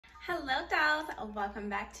Hello dolls, welcome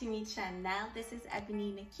back to my channel. This is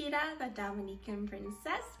Ebony Nikita, the Dominican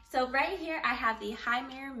princess. So right here I have the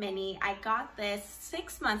HiMirror Mini. I got this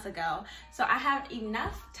 6 months ago, so I have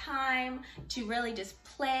enough time to really just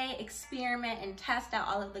play, experiment, and test out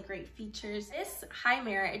all of the great features. This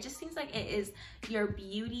HiMirror, it just seems like it is your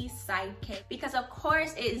beauty sidekick because of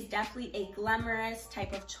course it is definitely a glamorous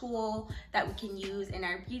type of tool that we can use in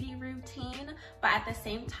our beauty routine, but at the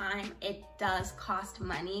same time it does cost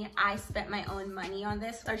money. I spent my own money on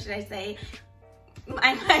this, or should I say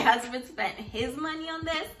my husband spent his money on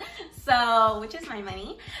this, so which is my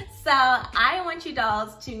money. So I want you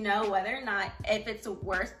dolls to know whether or not if it's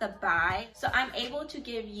worth the buy. So I'm able to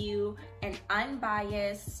give you an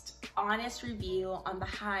unbiased, honest review on the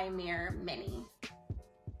HiMirror Mini.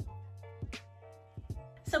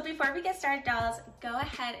 So before we get started dolls, go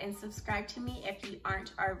ahead and subscribe to me if you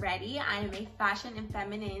aren't already. I am a fashion and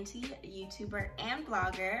femininity YouTuber and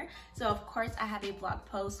blogger. So of course I have a blog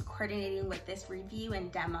post coordinating with this review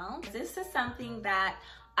and demo. This is something that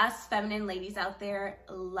us feminine ladies out there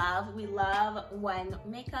love. We love one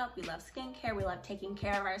makeup, we love skincare, we love taking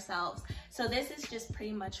care of ourselves. So this is just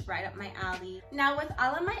pretty much right up my alley. Now with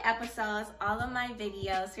all of my episodes, all of my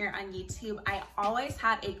videos here on YouTube, I always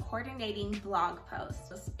have a coordinating blog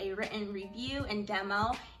post, a written review and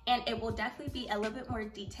demo, and it will definitely be a little bit more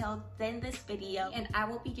detailed than this video, and I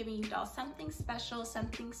will be giving you dolls something special,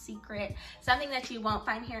 something secret, something that you won't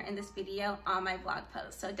find here in this video on my blog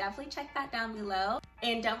post. So definitely check that down below,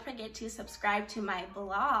 and don't forget to subscribe to my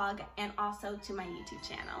blog and also to my YouTube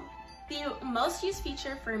channel. The most used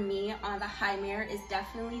feature for me on the HiMirror is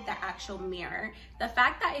definitely the actual mirror. The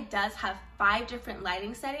fact that it does have 5 different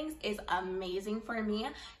lighting settings is amazing for me,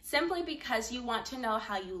 simply because you want to know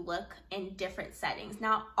how you look in different settings.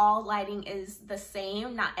 Not all lighting is the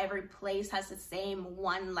same, not every place has the same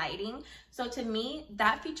one lighting. So to me,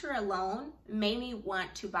 that feature alone made me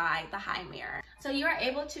want to buy the HiMirror. So you are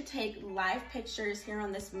able to take live pictures here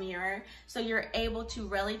on this mirror, so you're able to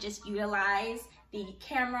really just utilize the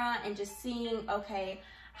camera and just seeing, okay,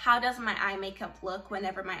 how does my eye makeup look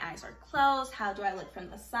whenever my eyes are closed? How do I look from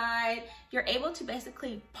the side? You're able to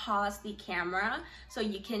basically pause the camera so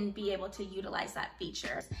you can be able to utilize that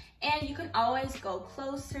feature. And you can always go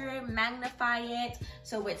closer, magnify it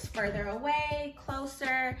so it's further away,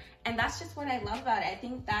 closer, and that's just what I love about it. I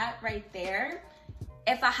think that right there,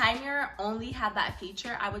 if a HiMirror only had that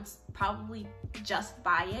feature, I would probably just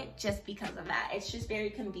buy it just because of that. It's just very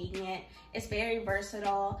convenient, it's very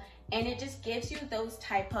versatile, and it just gives you those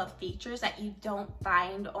type of features that you don't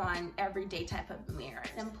find on everyday type of mirror.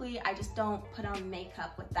 Simply, I just don't put on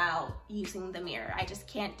makeup without using the mirror. I just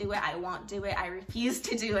can't do it, I won't do it, I refuse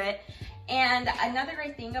to do it. And another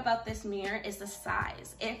great thing about this mirror is the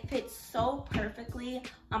size. It fits so perfectly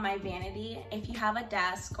on my vanity. If you have a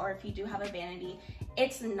desk or if you do have a vanity,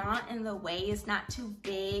 it's not in the way, it's not too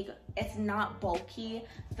big, it's not bulky.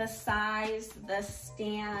 The size, the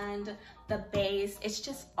stand, the base, it's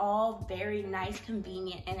just all very nice,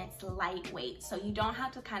 convenient, and it's lightweight, so you don't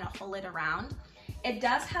have to kind of hold it around. It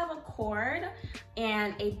does have a cord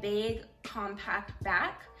and a big compact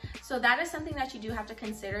back, so that is something that you do have to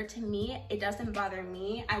consider. To me, it doesn't bother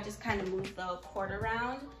me. I just kind of move the cord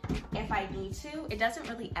around if I need to. It doesn't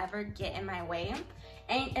really ever get in my way.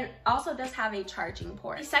 And it also does have a charging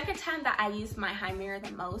port. The second time that I use my HiMirror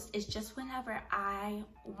the most is just whenever I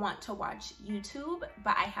want to watch YouTube,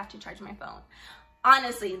 but I have to charge my phone.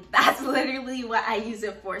 Honestly, that's literally what I use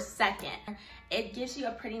it for second. It gives you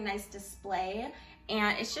a pretty nice display,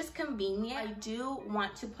 and it's just convenient. I do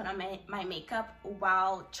want to put on my makeup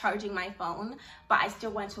while charging my phone, but I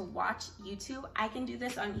still want to watch YouTube. I can do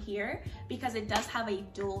this on here because it does have a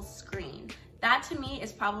dual screen. That to me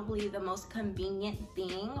is probably the most convenient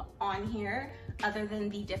thing on here, other than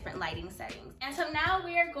the different lighting settings. And so now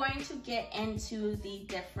we are going to get into the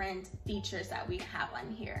different features that we have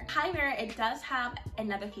on here. HiMirror, it does have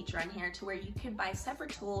another feature on here to where you can buy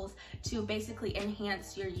separate tools to basically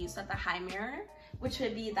enhance your use of the HiMirror, which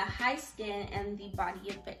would be the high skin and the body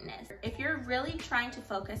of fitness. If you're really trying to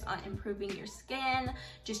focus on improving your skin,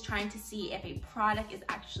 just trying to see if a product is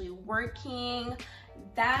actually working,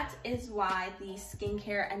 that is why the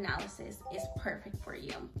skincare analysis is perfect for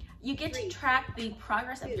you. You get to track the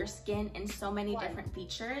progress of your skin in so many different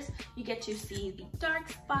features. You get to see the dark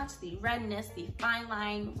spots, the redness, the fine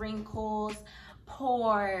line, wrinkles,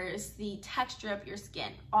 pores, the texture of your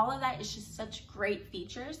skin. All of that is just such great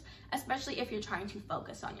features, especially if you're trying to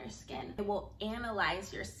focus on your skin. It will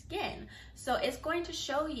analyze your skin. So it's going to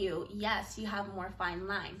show you, yes, you have more fine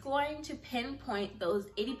lines. It's going to pinpoint those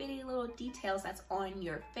itty bitty little details that's on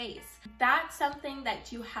your face. That's something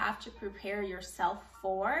that you have to prepare yourself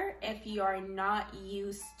for if you are not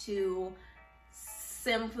used to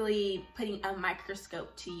simply putting a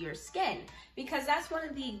microscope to your skin, because that's one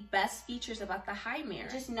of the best features about the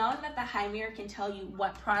HiMirror. Just knowing that the HiMirror can tell you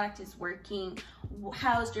what product is working,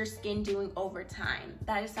 how's your skin doing over time.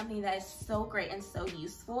 That is something that is so great and so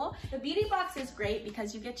useful. The beauty box is great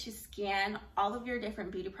because you get to scan all of your different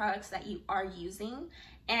beauty products that you are using,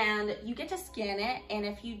 and you get to scan it, and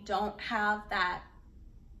if you don't have that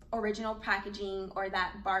original packaging or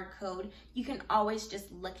that barcode, you can always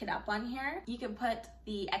just look it up on here. You can put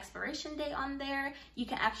the expiration date on there. You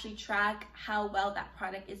can actually track how well that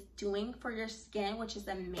product is doing for your skin, which is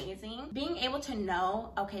amazing. Being able to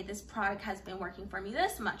know, okay, this product has been working for me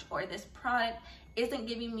this much, or this product isn't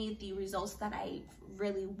giving me the results that I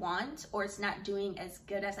really want, or it's not doing as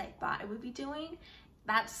good as I thought it would be doing.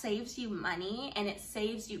 That saves you money, and it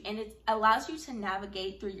saves you, and it allows you to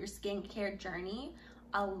navigate through your skincare journey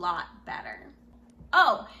a lot better.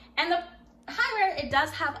 Oh, and the HiMirror, it does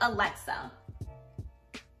have Alexa.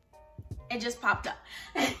 It just popped up.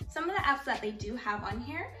 Some of the apps that they do have on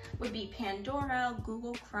here would be Pandora,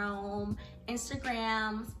 Google Chrome,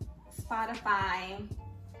 Instagram, Spotify,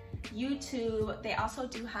 YouTube. They also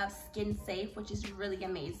do have Skin Safe, which is really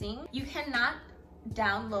amazing. You cannot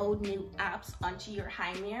download new apps onto your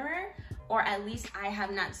HiMirror, or at least I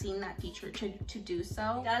have not seen that feature to do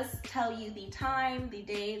so. It does tell you the time, the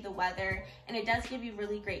day, the weather, and it does give you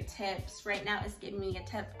really great tips. Right now it's giving me a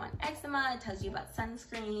tip on eczema. It tells you about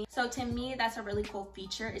sunscreen. So to me, that's a really cool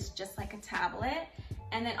feature. It's just like a tablet.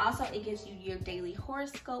 And then also it gives you your daily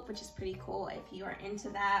horoscope, which is pretty cool if you are into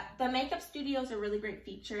that. The makeup studio is a really great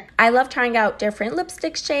feature. I love trying out different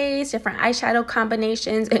lipstick shades, different eyeshadow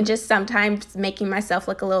combinations, and just sometimes making myself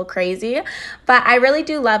look a little crazy. But I really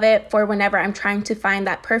do love it for whenever I'm trying to find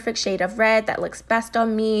that perfect shade of red that looks best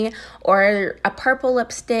on me, or a purple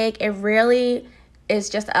lipstick. It really is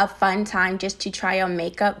just a fun time just to try on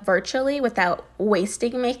makeup virtually without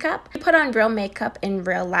wasting makeup. If you put on real makeup in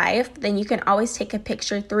real life, then you can always take a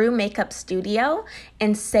picture through Makeup Studio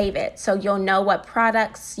and save it, so you'll know what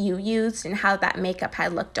products you used and how that makeup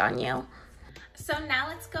had looked on you. So now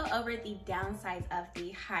let's go over the downsides of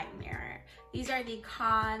the HiMirror. These are the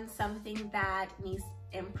cons, something that needs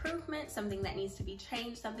improvement, something that needs to be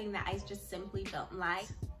changed, something that I just simply don't like.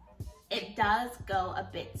 It does go a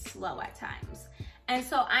bit slow at times. And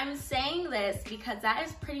so I'm saying this because that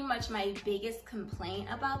is pretty much my biggest complaint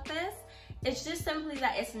about this. It's just simply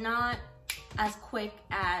that it's not as quick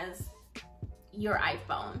as your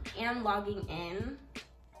iPhone. And logging in.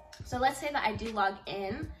 So let's say that I do log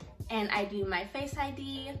in and I do my Face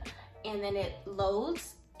ID and then it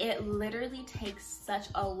loads. It literally takes such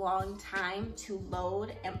a long time to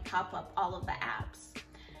load and pop up all of the apps.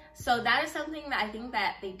 So that is something that I think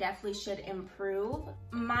that they definitely should improve.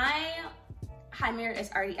 My HiMirror is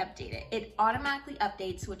already updated. It automatically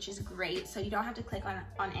updates, which is great, so you don't have to click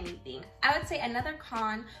on anything. I would say another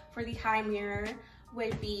con for the HiMirror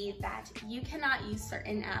would be that you cannot use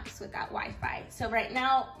certain apps without Wi-Fi. So right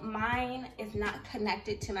now, mine is not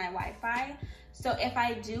connected to my Wi-Fi. So if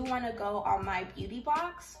I do want to go on my beauty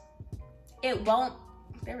box, it won't,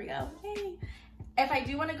 there we go, yay. If I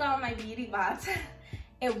do want to go on my beauty box,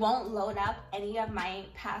 it won't load up any of my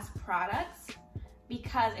past products,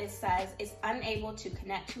 because it says it's unable to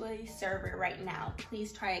connect to a server right now.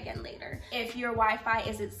 Please try again later. If your Wi-Fi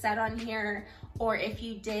isn't set on here, or if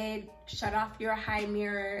you did shut off your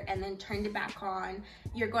HiMirror and then turned it back on,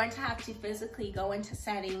 you're going to have to physically go into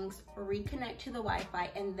settings, reconnect to the Wi-Fi,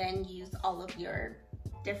 and then use all of your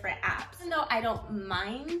different apps. Even though I don't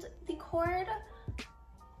mind the cord,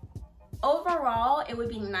 overall, it would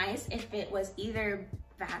be nice if it was either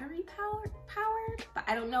battery powered, but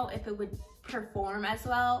I don't know if it would perform as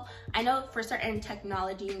well. I know for certain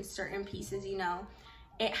technology and certain pieces, you know,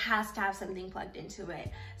 it has to have something plugged into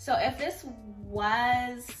it. So if this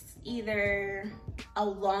was either a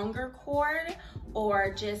longer cord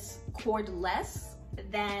or just cordless,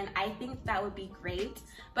 then I think that would be great.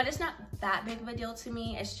 But it's not that big of a deal to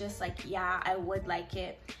me. It's just like, yeah, I would like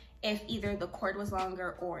it if either the cord was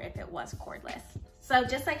longer or if it was cordless. So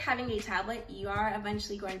just like having a tablet, you are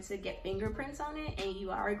eventually going to get fingerprints on it, and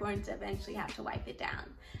you are going to eventually have to wipe it down.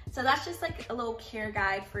 So that's just like a little care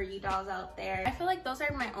guide for you dolls out there. I feel like those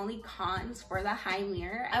are my only cons for the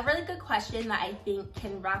HiMirror. A really good question that I think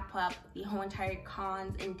can wrap up the whole entire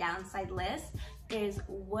cons and downside list is,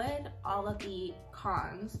 would all of the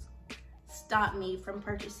cons stop me from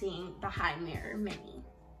purchasing the HiMirror Mini?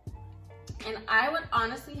 And I would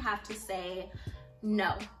honestly have to say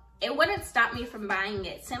no. It wouldn't stop me from buying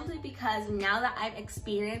it, simply because now that I've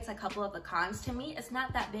experienced a couple of the cons, to me, it's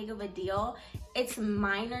not that big of a deal. It's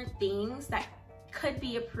minor things that could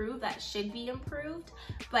be improved, that should be improved,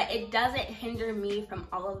 but it doesn't hinder me from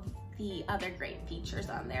all of the other great features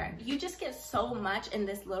on there. You just get so much in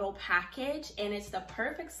this little package, and it's the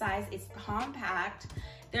perfect size, it's compact.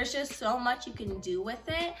 There's just so much you can do with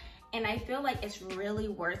it, and I feel like it's really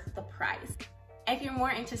worth the price. If you're more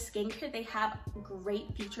into skincare, they have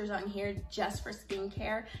great features on here just for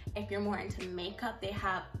skincare. If you're more into makeup, they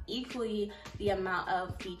have equally the amount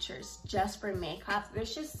of features just for makeup.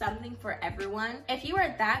 There's just something for everyone. If you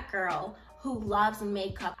are that girl who loves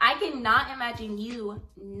makeup, I cannot imagine you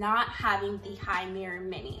not having the HiMirror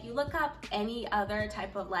Mini. If you look up any other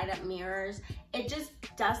type of light up mirrors, it just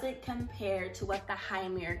doesn't compare to what the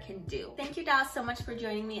HiMirror can do. Thank you dolls so much for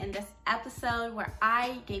joining me in this episode where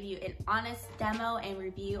I gave you an honest demo and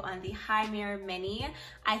review on the HiMirror Mini.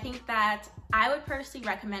 I think that I would personally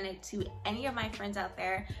recommend it to any of my friends out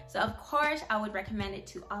there. So of course, I would recommend it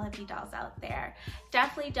to all of you dolls out there.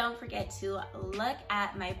 Definitely don't forget to look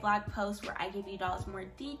at my blog post where I give you dolls more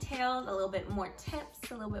details, a little bit more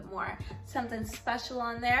tips, a little bit more something special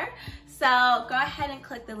on there. So go ahead and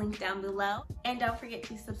click the link down below. And don't forget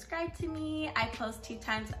to subscribe to me. I post 2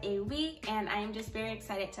 times a week, and I am just very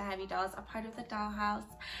excited to have you dolls a part of the dollhouse.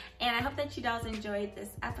 And I hope that you dolls enjoyed this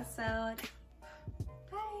episode.